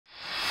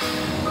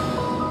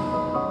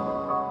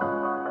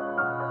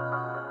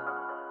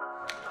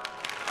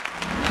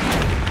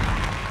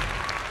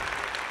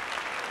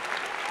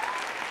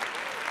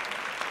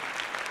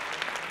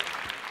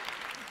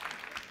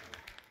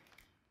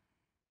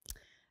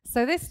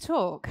So this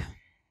talk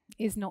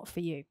is not for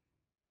you.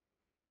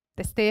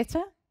 This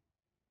theatre,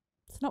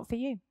 it's not for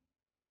you.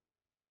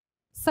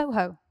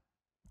 Soho,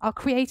 our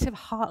creative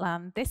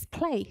heartland, this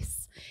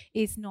place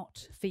is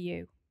not for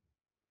you.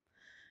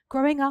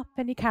 Growing up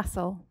in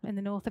Newcastle in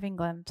the north of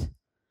England,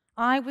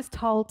 I was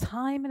told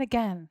time and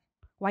again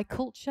why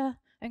culture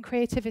and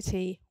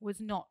creativity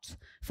was not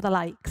for the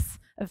likes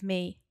of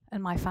me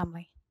and my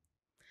family.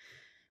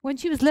 When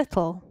she was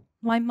little,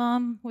 my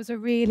mum was a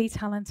really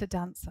talented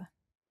dancer,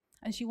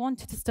 and she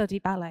wanted to study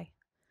ballet.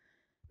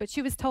 But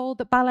she was told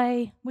that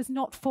ballet was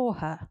not for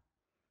her,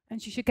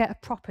 and she should get a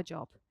proper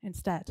job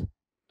instead.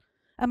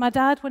 And my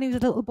dad, when he was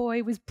a little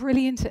boy, was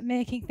brilliant at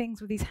making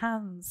things with his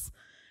hands.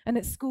 And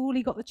at school,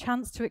 he got the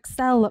chance to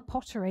excel at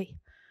pottery.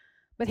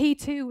 But he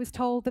too was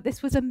told that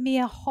this was a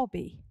mere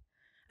hobby,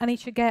 and he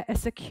should get a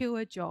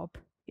secure job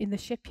in the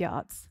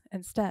shipyards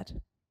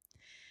instead.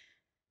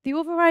 The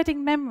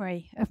overriding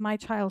memory of my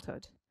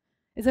childhood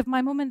is of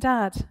my mum and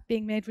dad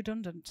being made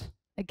redundant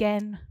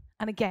again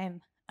and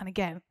again and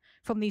again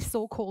from these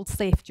so-called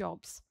safe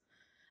jobs,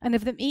 and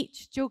of them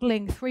each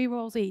juggling 3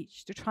 roles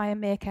each to try and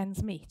make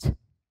ends meet.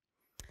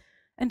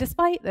 And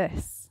despite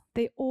this,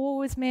 they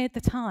always made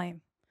the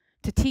time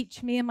to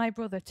teach me and my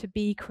brother to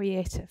be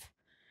creative,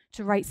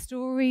 to write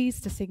stories,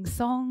 to sing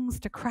songs,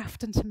 to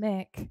craft and to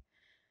make.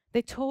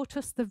 They taught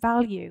us the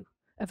value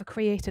of a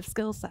creative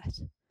skill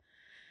set.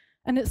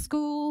 And at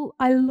school,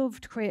 I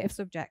loved creative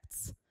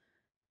subjects.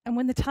 And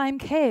when the time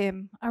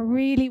came, I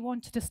really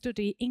wanted to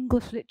study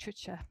English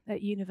literature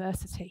at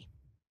university.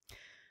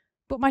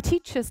 But my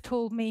teachers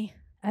told me,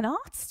 an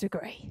arts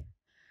degree?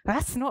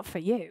 That's not for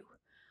you.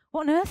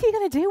 What on earth are you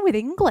going to do with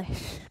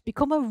English?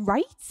 Become a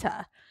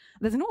writer?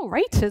 There's no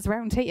writers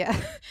around here.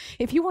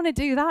 If you want to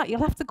do that,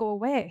 you'll have to go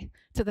away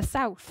to the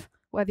south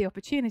where the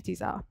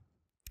opportunities are.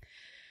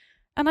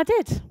 And I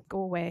did go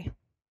away.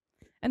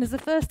 And as the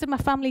first in my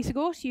family to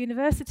go to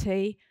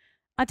university,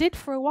 I did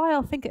for a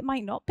while think it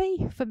might not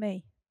be for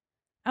me.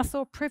 I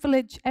saw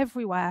privilege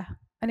everywhere,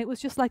 and it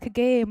was just like a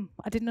game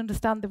I didn't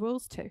understand the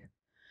rules to.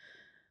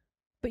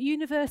 But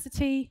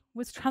university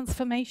was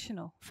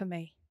transformational for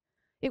me.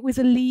 It was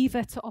a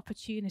lever to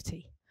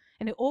opportunity,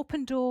 and it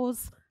opened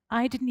doors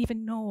I didn't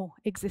even know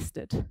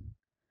existed.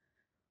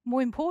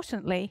 More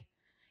importantly,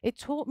 it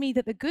taught me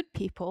that the good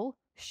people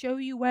show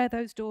you where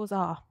those doors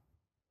are,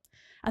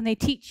 and they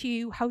teach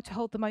you how to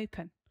hold them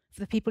open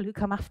for the people who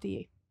come after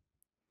you.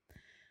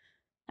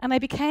 And I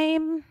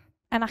became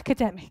an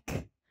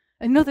academic.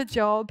 Another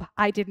job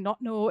I did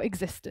not know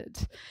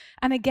existed.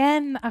 And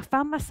again, I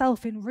found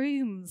myself in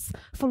rooms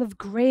full of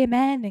grey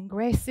men in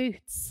grey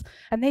suits.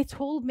 And they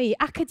told me,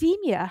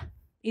 academia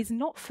is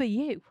not for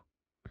you.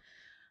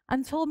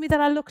 And told me that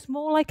I looked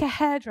more like a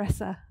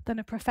hairdresser than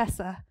a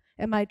professor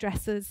in my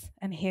dresses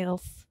and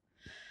heels.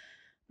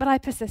 But I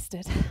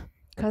persisted,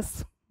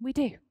 because we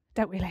do,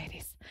 don't we,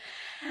 ladies?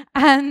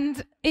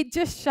 And it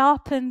just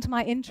sharpened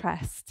my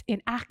interest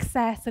in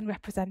access and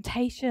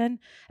representation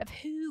of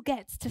who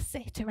gets to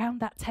sit around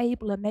that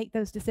table and make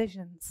those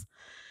decisions.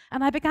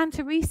 And I began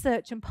to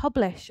research and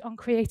publish on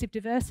creative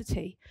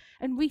diversity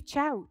and reach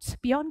out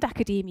beyond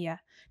academia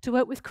to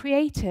work with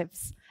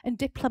creatives and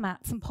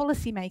diplomats and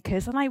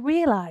policymakers. And I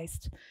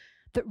realized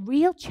that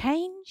real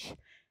change,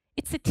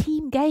 it's a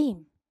team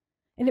game,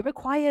 and it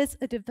requires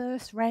a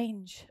diverse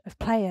range of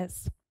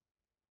players.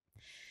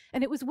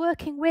 And it was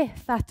working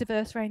with that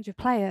diverse range of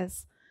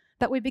players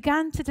that we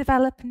began to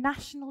develop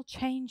national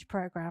change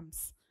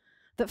programs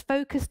that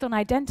focused on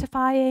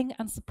identifying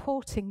and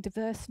supporting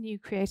diverse new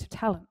creative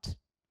talent.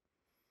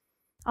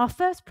 Our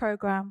first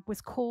program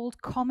was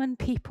called Common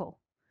People,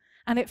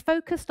 and it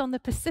focused on the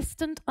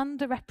persistent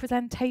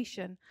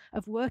underrepresentation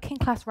of working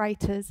class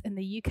writers in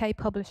the UK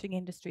publishing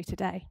industry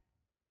today.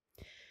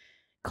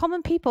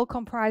 Common People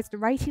comprised a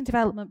writing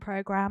development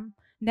program,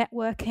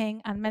 networking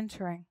and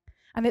mentoring.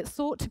 And it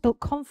sought to build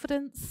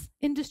confidence,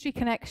 industry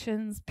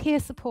connections, peer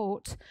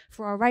support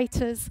for our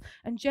writers,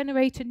 and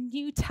generate a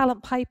new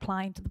talent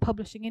pipeline to the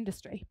publishing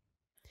industry.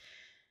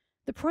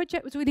 The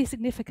project was really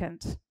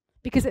significant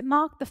because it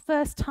marked the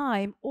first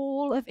time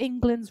all of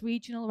England's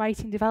regional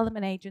writing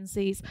development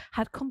agencies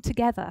had come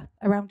together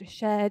around a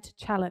shared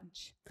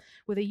challenge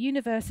with a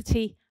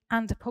university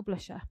and a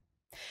publisher.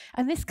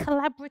 And this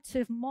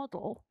collaborative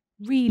model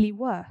really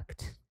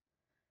worked.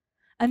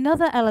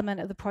 Another element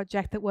of the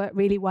project that worked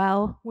really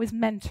well was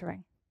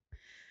mentoring.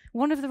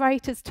 One of the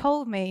writers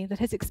told me that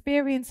his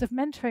experience of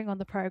mentoring on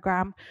the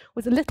program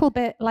was a little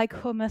bit like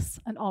hummus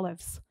and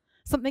olives,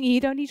 something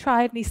he'd only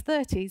tried in his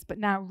 30s but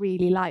now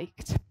really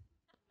liked.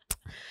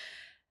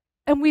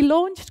 And we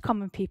launched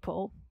Common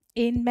People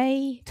in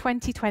May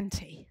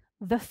 2020,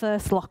 the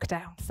first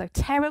lockdown. So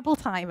terrible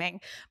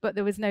timing, but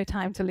there was no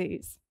time to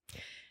lose.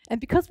 And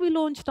because we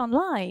launched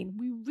online,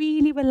 we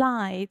really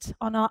relied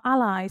on our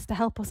allies to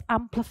help us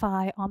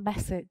amplify our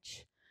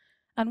message.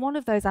 And one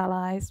of those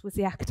allies was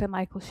the actor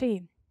Michael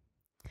Sheen.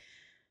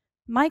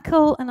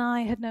 Michael and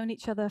I had known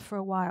each other for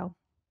a while.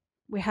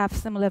 We have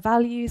similar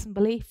values and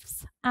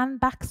beliefs and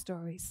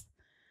backstories.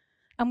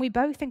 And we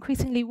both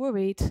increasingly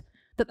worried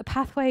that the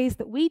pathways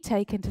that we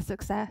take into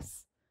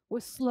success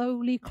were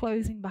slowly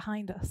closing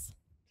behind us.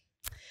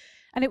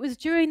 And it was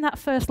during that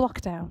first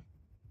lockdown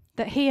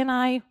that he and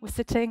I were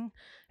sitting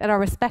at our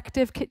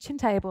respective kitchen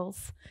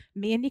tables,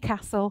 me in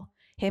Newcastle,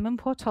 him and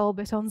Port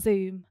Talbot on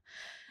Zoom,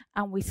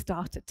 and we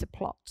started to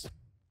plot.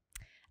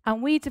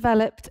 And we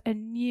developed a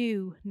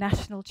new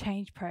national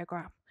change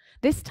programme,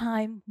 this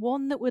time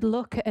one that would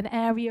look at an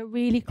area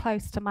really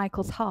close to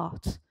Michael's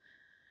heart,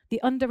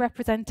 the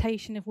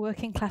underrepresentation of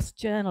working class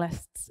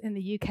journalists in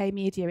the UK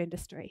media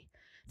industry,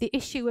 the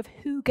issue of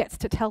who gets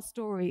to tell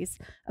stories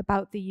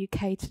about the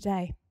UK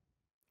today.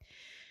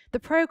 The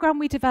programme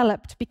we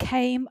developed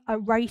became a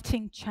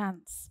writing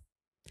chance.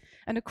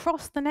 And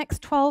across the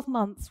next 12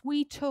 months,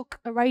 we took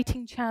a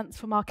writing chance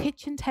from our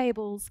kitchen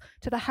tables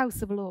to the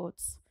House of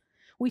Lords.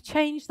 We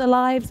changed the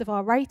lives of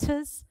our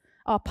writers,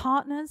 our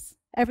partners,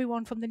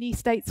 everyone from the New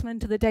Statesman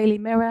to the Daily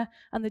Mirror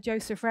and the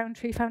Joseph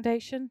Rowntree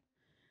Foundation.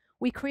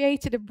 We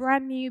created a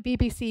brand new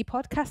BBC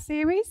podcast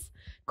series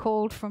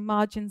called From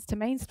Margins to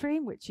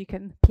Mainstream, which you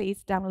can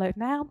please download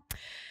now.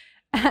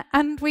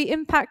 And we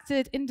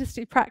impacted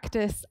industry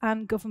practice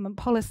and government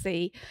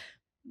policy,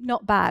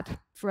 not bad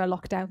for a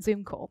lockdown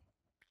Zoom call.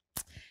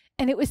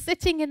 And it was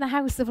sitting in the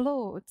House of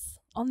Lords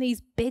on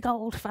these big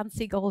old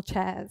fancy gold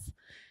chairs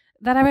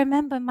that I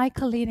remember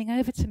Michael leaning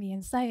over to me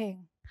and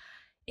saying,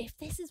 if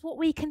this is what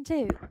we can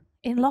do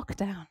in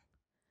lockdown,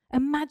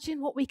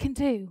 imagine what we can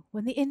do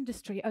when the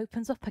industry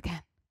opens up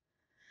again.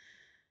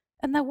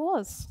 And there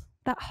was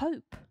that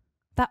hope,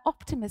 that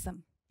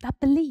optimism, that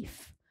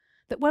belief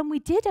that when we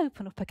did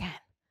open up again,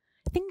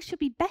 things should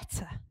be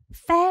better,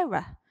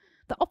 fairer,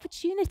 the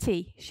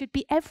opportunity should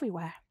be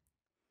everywhere.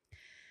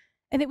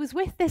 And it was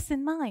with this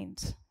in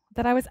mind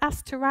that I was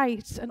asked to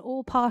write an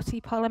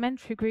all-party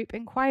parliamentary group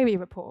inquiry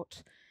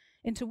report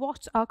into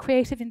what our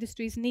creative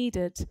industries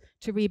needed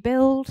to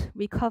rebuild,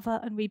 recover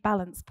and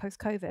rebalance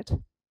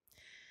post-COVID.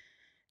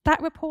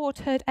 That report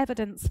heard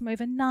evidence from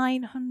over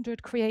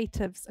 900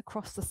 creatives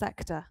across the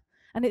sector,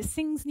 and it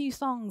sings new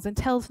songs and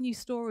tells new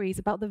stories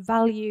about the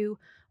value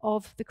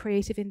of the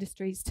creative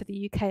industries to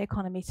the UK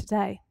economy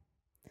today.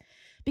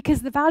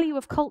 Because the value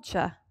of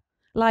culture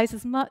lies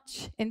as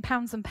much in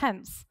pounds and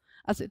pence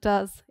as it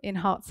does in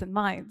hearts and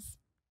minds.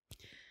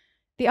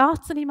 The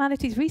Arts and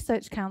Humanities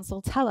Research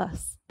Council tell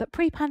us that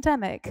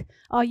pre-pandemic,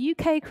 our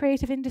UK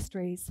creative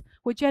industries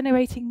were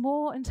generating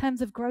more in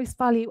terms of gross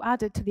value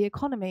added to the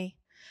economy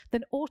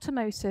than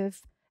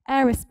automotive,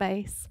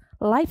 aerospace,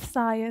 life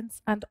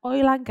science, and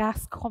oil and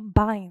gas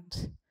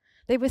combined.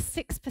 They were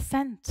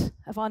 6%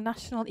 of our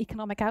national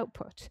economic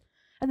output,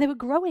 and they were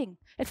growing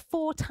at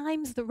 4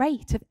 times the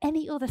rate of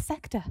any other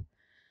sector.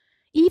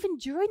 Even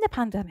during the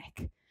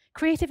pandemic,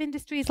 creative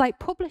industries like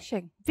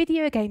publishing,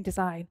 video game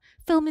design,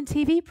 film and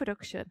TV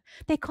production,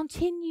 they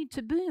continued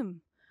to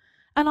boom.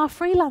 And our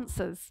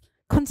freelancers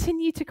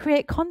continued to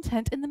create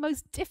content in the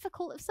most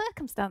difficult of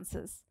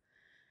circumstances.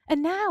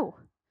 And now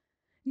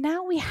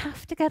we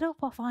have to get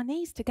up off our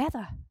knees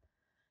together.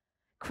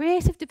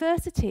 Creative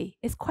diversity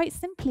is quite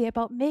simply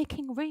about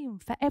making room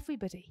for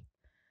everybody.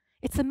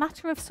 It's a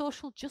matter of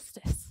social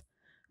justice,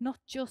 not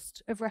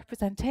just of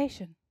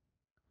representation.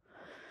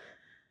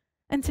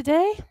 And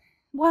today,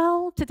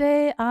 well,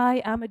 today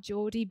I am a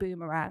Geordie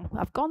boomerang.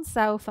 I've gone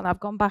south and I've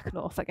gone back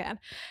north again.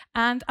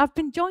 And I've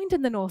been joined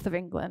in the north of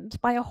England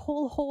by a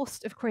whole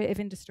host of creative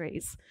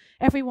industries,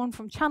 everyone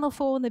from Channel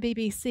 4 and the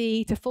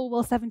BBC to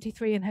Fulwell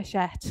 73 and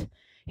Hachette,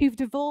 who've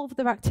devolved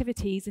their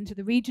activities into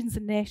the regions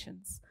and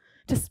nations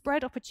to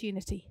spread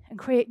opportunity and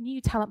create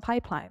new talent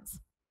pipelines.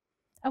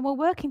 And we're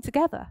working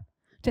together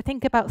to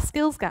think about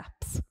skills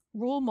gaps,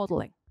 role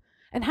modelling,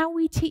 and how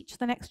we teach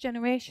the next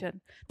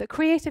generation that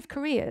creative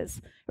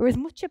careers are as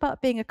much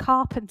about being a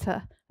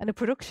carpenter and a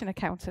production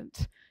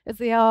accountant as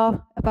they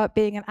are about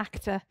being an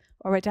actor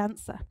or a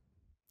dancer.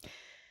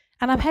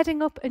 And I'm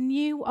heading up a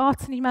new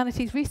Arts and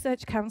Humanities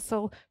Research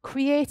Council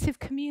Creative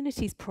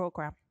Communities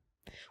programme,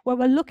 where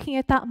we're looking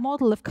at that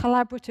model of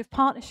collaborative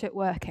partnership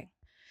working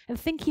and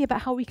thinking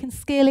about how we can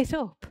scale it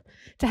up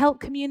to help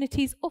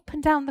communities up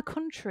and down the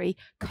country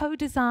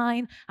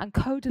co-design and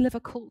co-deliver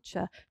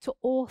culture to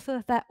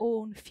author their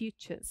own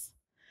futures.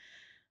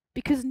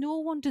 Because no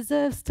one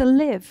deserves to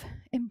live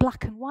in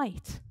black and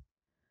white.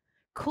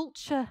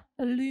 Culture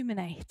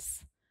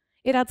illuminates.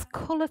 It adds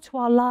colour to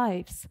our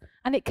lives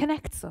and it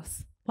connects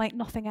us like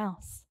nothing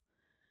else.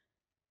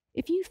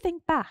 If you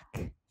think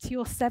back to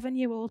your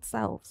 7-year-old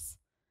selves,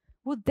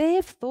 would they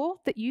have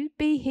thought that you'd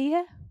be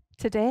here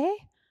today?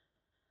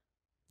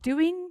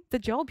 Doing the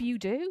job you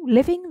do,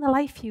 living the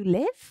life you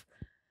live?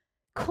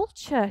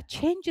 Culture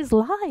changes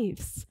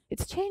lives.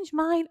 It's changed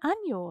mine and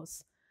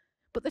yours.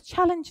 But the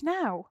challenge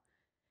now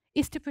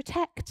is to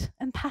protect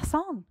and pass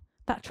on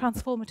that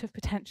transformative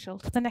potential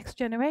to the next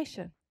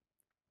generation.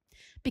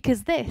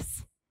 Because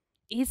this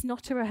is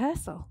not a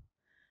rehearsal,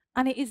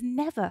 and it is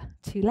never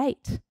too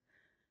late.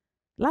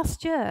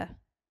 Last year,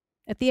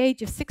 at the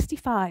age of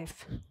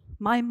 65,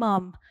 my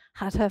mum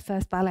had her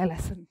first ballet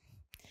lesson.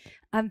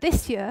 And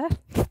this year,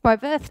 my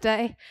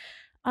birthday,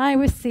 I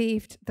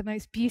received the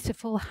most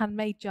beautiful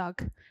handmade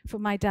jug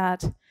from my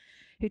dad,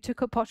 who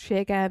took up pottery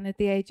again at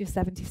the age of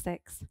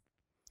 76.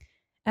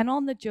 And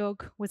on the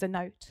jug was a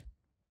note.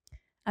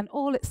 And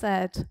all it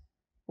said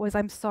was,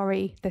 "I'm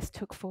sorry this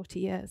took 40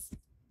 years.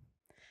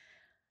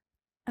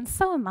 And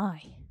so am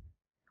I.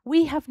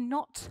 We have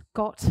not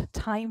got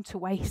time to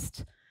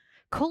waste.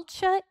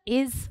 Culture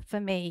is for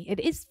me. It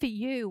is for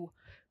you.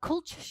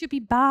 Culture should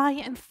be by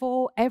and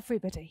for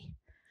everybody.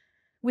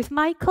 With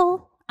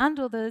Michael and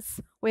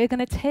others, we're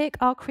going to take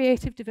our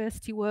creative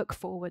diversity work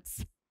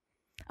forwards.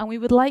 And we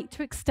would like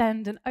to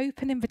extend an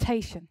open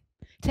invitation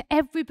to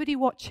everybody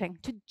watching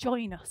to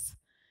join us.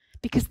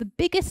 Because the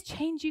biggest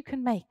change you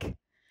can make,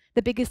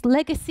 the biggest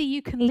legacy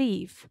you can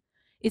leave,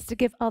 is to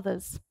give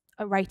others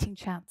a writing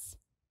chance."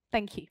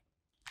 Thank you.